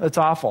terrible. It's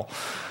awful.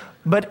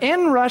 But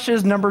in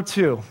rushes number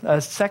 2,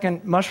 a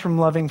second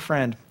mushroom-loving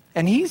friend,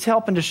 and he's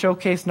helping to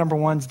showcase number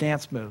 1's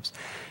dance moves.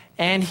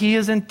 And he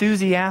is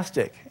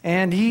enthusiastic,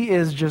 and he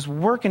is just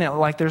working it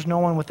like there's no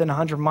one within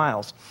 100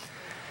 miles.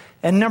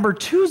 And number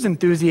 2's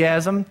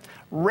enthusiasm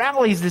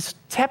rallies this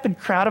tepid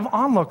crowd of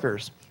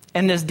onlookers.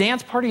 And this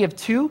dance party of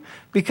 2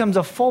 becomes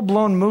a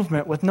full-blown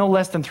movement with no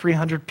less than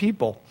 300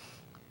 people.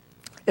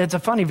 It's a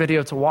funny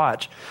video to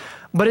watch,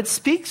 but it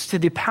speaks to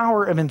the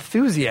power of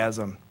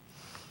enthusiasm.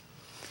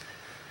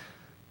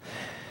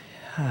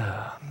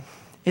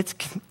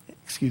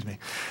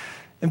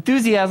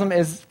 Enthusiasm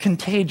is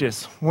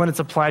contagious when it's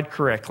applied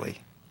correctly.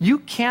 You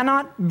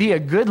cannot be a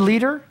good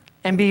leader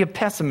and be a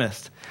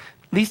pessimist.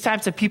 These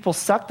types of people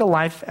suck the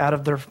life out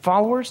of their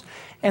followers,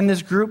 and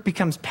this group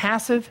becomes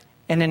passive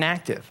and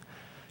inactive.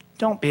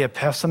 Don't be a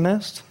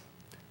pessimist.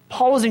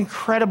 Paul was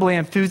incredibly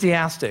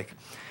enthusiastic.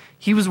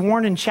 He was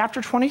warned in chapter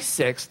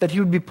 26 that he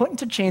would be put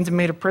into chains and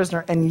made a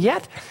prisoner, and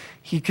yet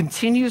he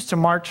continues to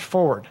march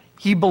forward.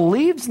 He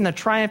believes in the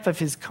triumph of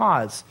his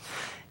cause,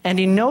 and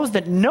he knows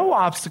that no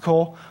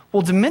obstacle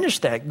will diminish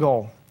that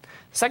goal.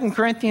 2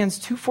 Corinthians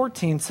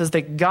 2:14 says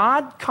that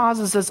God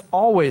causes us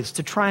always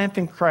to triumph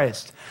in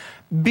Christ.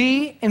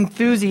 Be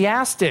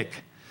enthusiastic.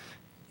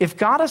 If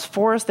God is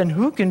for us, then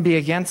who can be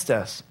against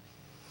us?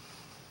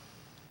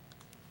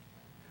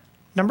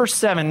 Number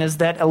 7 is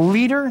that a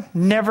leader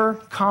never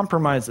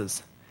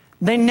compromises.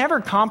 They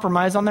never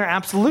compromise on their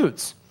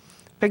absolutes.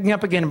 Picking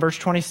up again in verse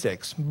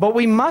 26. But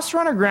we must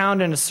run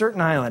aground in a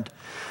certain island.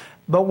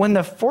 But when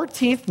the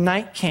 14th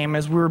night came,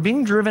 as we were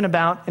being driven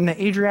about in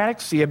the Adriatic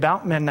Sea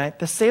about midnight,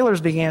 the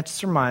sailors began to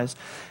surmise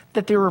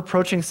that they were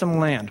approaching some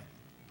land.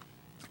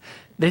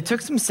 They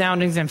took some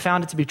soundings and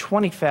found it to be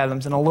 20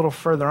 fathoms, and a little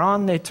further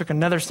on, they took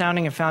another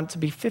sounding and found it to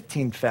be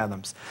 15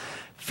 fathoms.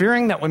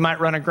 Fearing that we might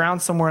run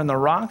aground somewhere in the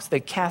rocks, they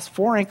cast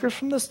 4 anchors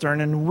from the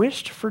stern and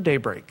wished for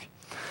daybreak.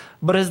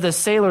 But as the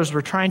sailors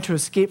were trying to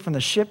escape from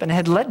the ship and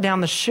had let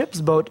down the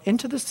ship's boat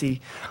into the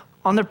sea,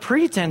 on the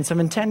pretense of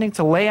intending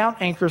to lay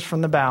out anchors from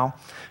the bow,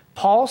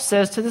 Paul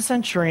says to the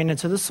centurion and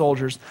to the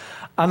soldiers,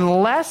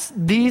 "Unless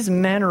these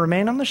men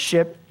remain on the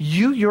ship,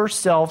 you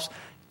yourselves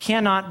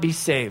cannot be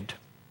saved."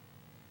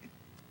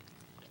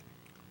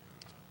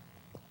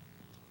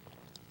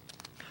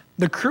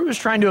 The crew is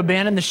trying to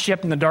abandon the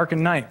ship in the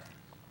darkened night,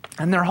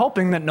 and they're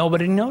hoping that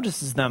nobody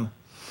notices them.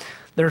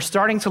 They're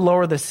starting to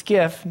lower the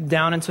skiff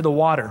down into the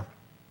water.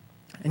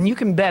 And you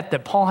can bet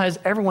that Paul has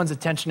everyone's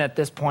attention at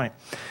this point.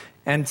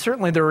 and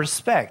certainly their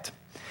respect.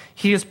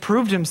 He has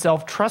proved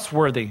himself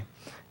trustworthy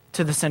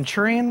to the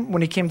centurion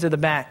when he came to the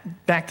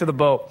back to the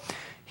boat.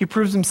 He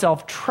proves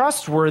himself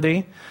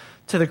trustworthy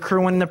to the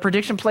crew when the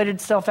prediction played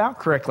itself out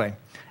correctly.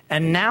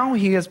 And now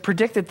he has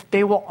predicted that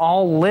they will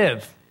all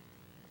live,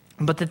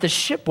 but that the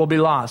ship will be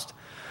lost.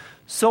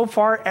 So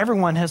far,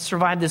 everyone has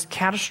survived this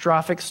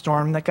catastrophic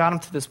storm that got them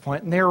to this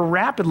point, and they are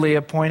rapidly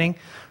approaching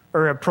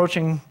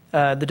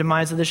the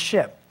demise of the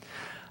ship.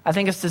 I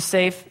think it's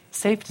safe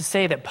to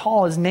say that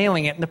Paul is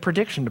nailing it in the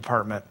prediction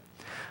department.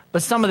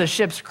 But some of the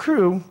ship's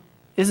crew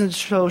isn't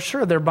so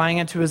sure they're buying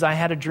into his "I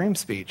had a dream"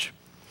 speech.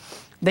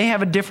 They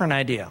have a different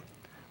idea,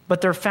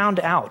 but they're found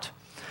out.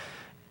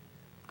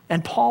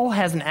 And Paul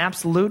has an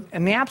absolute,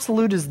 and the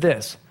absolute is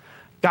this: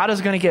 God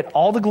is going to get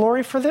all the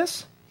glory for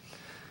this.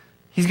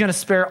 He's going to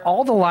spare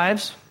all the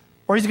lives,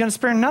 or he's going to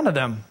spare none of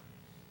them.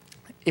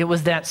 It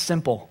was that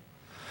simple.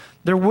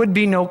 There would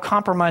be no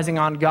compromising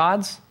on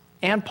God's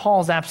and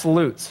Paul's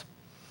absolutes.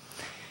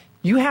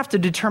 You have to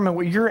determine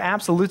what your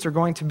absolutes are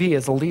going to be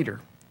as a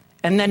leader,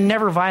 and then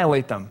never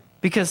violate them,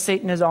 because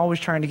Satan is always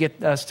trying to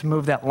get us to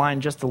move that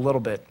line just a little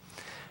bit.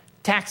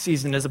 Tax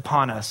season is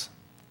upon us.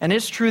 And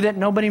it's true that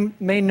nobody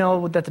may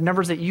know that the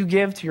numbers that you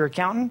give to your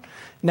accountant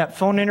in that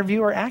phone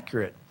interview are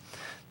accurate.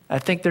 I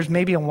think there's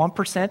maybe a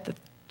 1%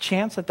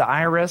 chance that the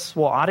IRS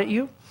will audit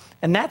you,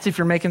 and that's if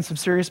you're making some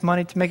serious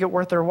money to make it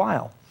worth their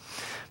while.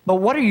 But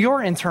what are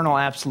your internal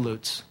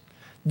absolutes?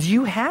 Do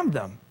you have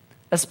them?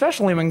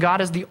 Especially when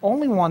God is the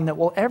only one that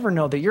will ever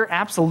know that your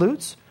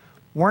absolutes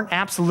weren't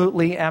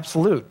absolutely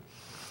absolute.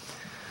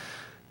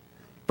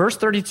 Verse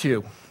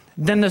 32,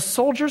 then the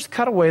soldiers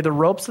cut away the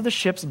ropes of the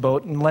ship's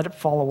boat and let it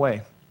fall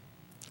away.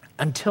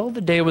 Until the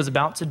day was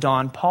about to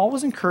dawn, Paul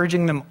was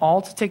encouraging them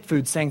all to take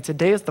food, saying,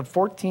 today is the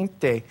 14th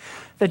day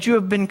that you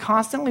have been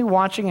constantly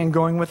watching and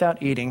going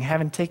without eating,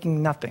 having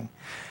taken nothing.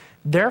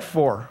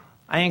 Therefore,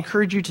 I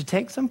encourage you to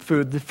take some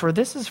food, for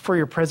this is for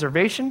your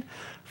preservation,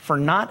 for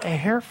not a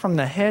hair from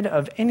the head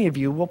of any of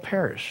you will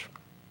perish.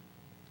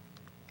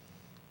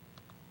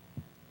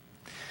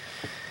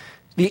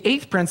 The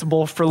eighth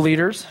principle for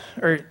leaders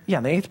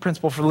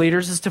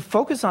is to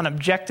focus on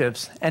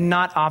objectives and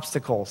not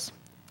obstacles.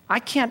 I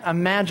can't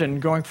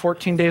imagine going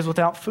 14 days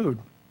without food.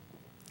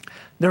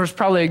 There was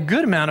probably a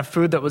good amount of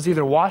food that was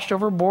either washed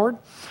overboard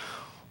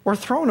or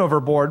thrown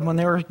overboard when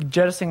they were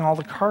jettisoning all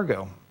the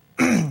cargo.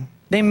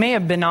 They may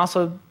have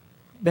also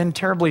been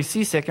terribly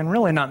seasick and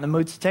really not in the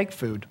mood to take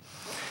food.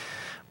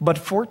 But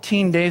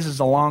 14 days is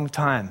a long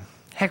time.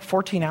 Heck,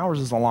 14 hours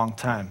is a long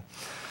time.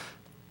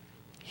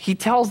 He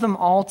tells them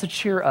all to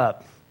cheer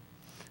up.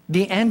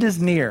 The end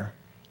is near.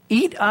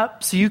 Eat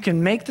up so you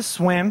can make the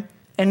swim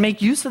and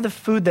make use of the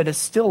food that is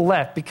still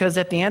left, because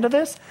at the end of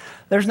this,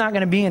 there's not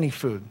going to be any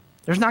food.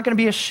 There's not going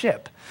to be a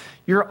ship.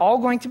 You're all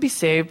going to be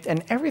saved,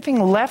 and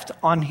everything left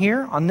on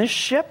this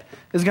ship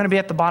is going to be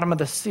at the bottom of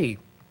the sea.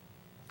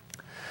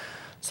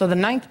 So the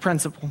ninth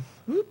principle,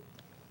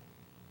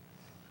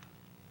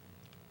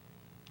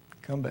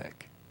 come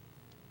back.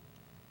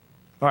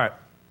 All right,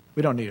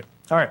 we don't need it.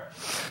 All right,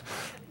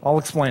 I'll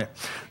explain it.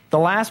 The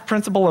last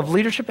principle of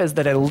leadership is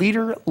that a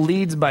leader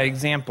leads by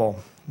example.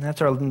 And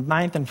that's our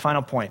ninth and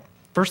final point.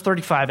 Verse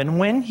 35, and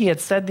when he had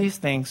said these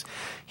things,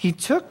 he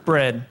took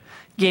bread,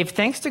 gave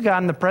thanks to God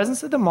in the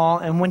presence of them all,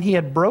 and when he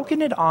had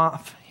broken it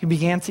off, he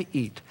began to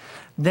eat.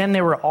 Then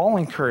they were all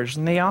encouraged,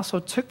 and they also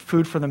took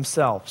food for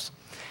themselves.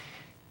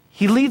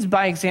 He leads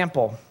by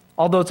example.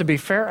 Although, to be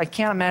fair, I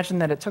can't imagine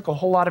that it took a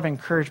whole lot of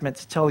encouragement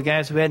to tell the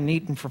guys who hadn't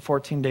eaten for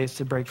 14 days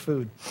to break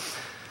food.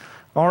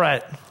 All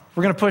right,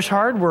 we're going to push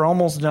hard. We're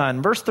almost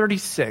done. Verse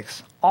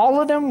 36, all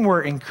of them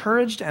were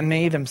encouraged, and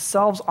they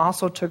themselves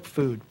also took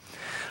food.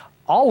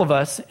 All of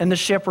us in the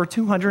ship were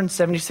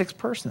 276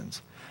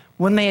 persons.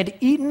 When they had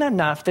eaten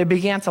enough, they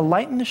began to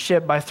lighten the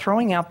ship by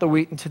throwing out the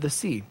wheat into the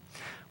sea.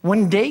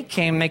 When day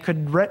came, they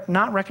could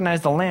not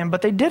recognize the land,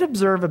 but they did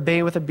observe a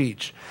bay with a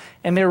beach,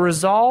 and they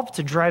resolved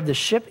to drive the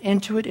ship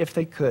into it if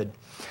they could.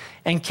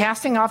 And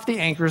casting off the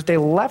anchors, they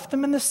left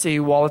them in the sea,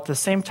 while at the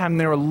same time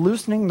they were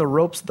loosening the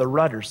ropes of the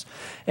rudders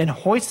and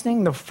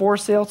hoisting the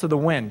foresail to the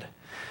wind.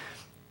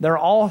 They're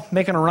all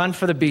making a run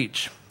for the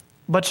beach.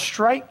 Verse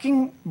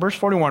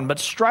 41, but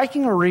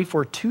striking a reef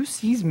where two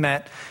seas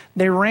met,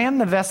 they ran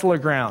the vessel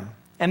aground,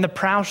 and the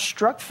prow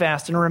struck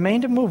fast and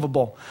remained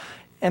immovable,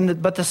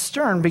 but the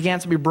stern began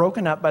to be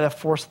broken up by the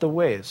force of the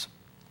waves.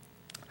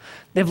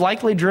 They've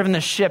likely driven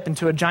the ship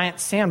into a giant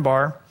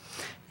sandbar,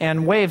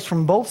 and waves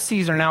from both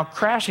seas are now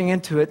crashing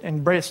into it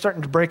and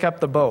starting to break up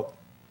the boat.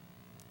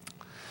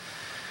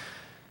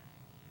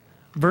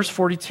 Verse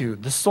 42,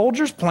 the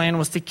soldiers' plan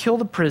was to kill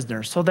the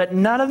prisoners so that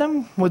none of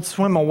them would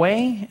swim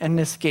away and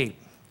escape.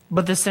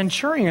 But the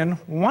centurion,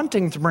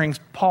 wanting to bring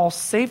Paul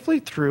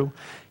safely through,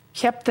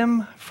 kept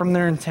them from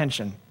their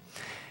intention.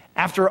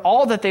 After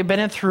all that they've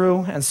been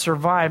through and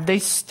survived, they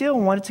still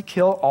wanted to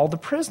kill all the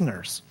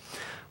prisoners.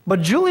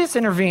 But Julius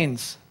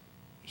intervenes.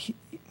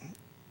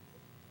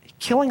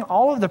 Killing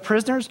all of the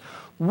prisoners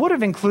would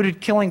have included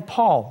killing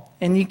Paul.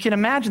 And you can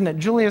imagine that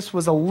Julius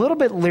was a little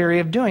bit leery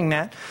of doing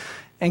that.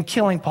 and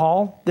killing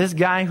Paul, this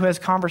guy who has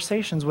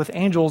conversations with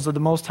angels of the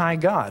Most High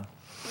God.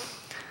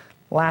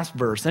 Last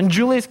verse. And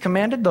Julius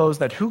commanded those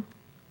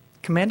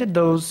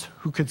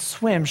who could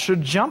swim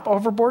should jump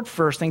overboard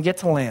first and get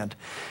to land,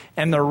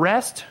 and the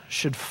rest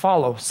should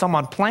follow, some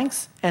on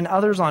planks and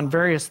others on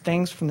various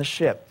things from the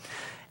ship.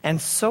 And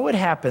so it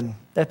happened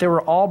that they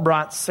were all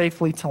brought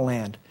safely to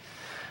land.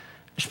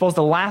 I suppose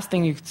the last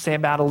thing you could say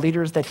about a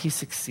leader is that he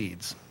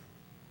succeeds.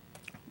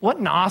 What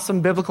an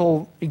awesome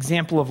biblical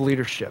example of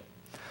leadership.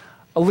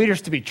 A leader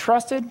is to be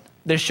trusted.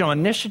 They show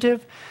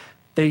initiative.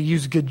 They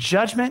use good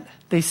judgment.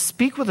 They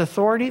speak with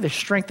authority. They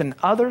strengthen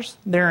others.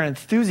 They're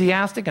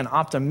enthusiastic and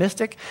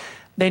optimistic.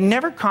 They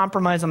never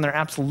compromise on their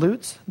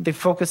absolutes. They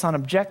focus on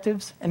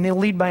objectives, and they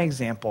lead by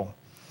example.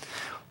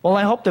 Well,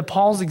 I hope that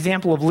Paul's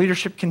example of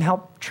leadership can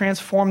help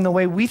transform the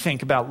way we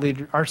think about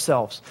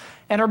ourselves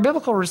and our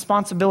biblical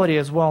responsibility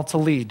as well to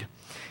lead.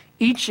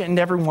 Each and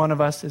every one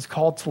of us is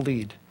called to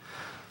lead.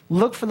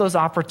 Look for those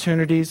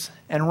opportunities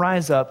and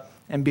rise up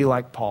and be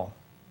like Paul.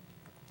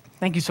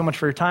 Thank you so much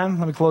for your time.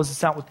 Let me close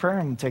this out with prayer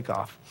and we'll take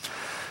off.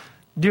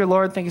 Dear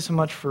Lord, thank you so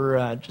much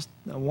for just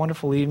a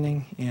wonderful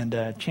evening and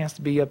a chance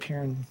to be up here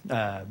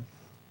and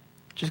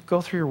just go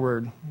through your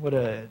word. What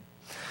a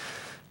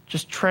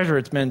just treasure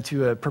it's been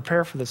to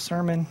prepare for this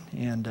sermon,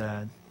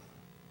 and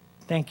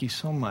thank you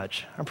so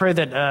much. I pray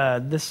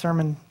that this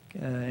sermon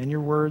and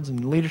your words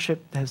and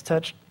leadership has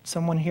touched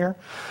someone here.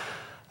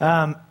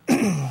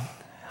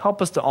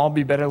 Help us to all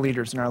be better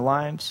leaders in our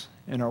lives,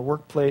 in our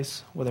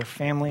workplace, with our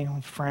family,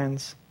 with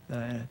friends.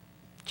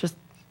 Just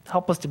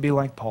help us to be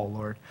like Paul,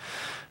 Lord.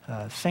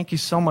 Thank you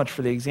so much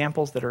for the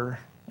examples that are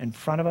in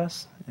front of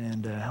us,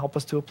 and help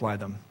us to apply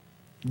them.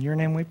 In your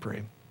name we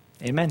pray.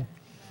 Amen.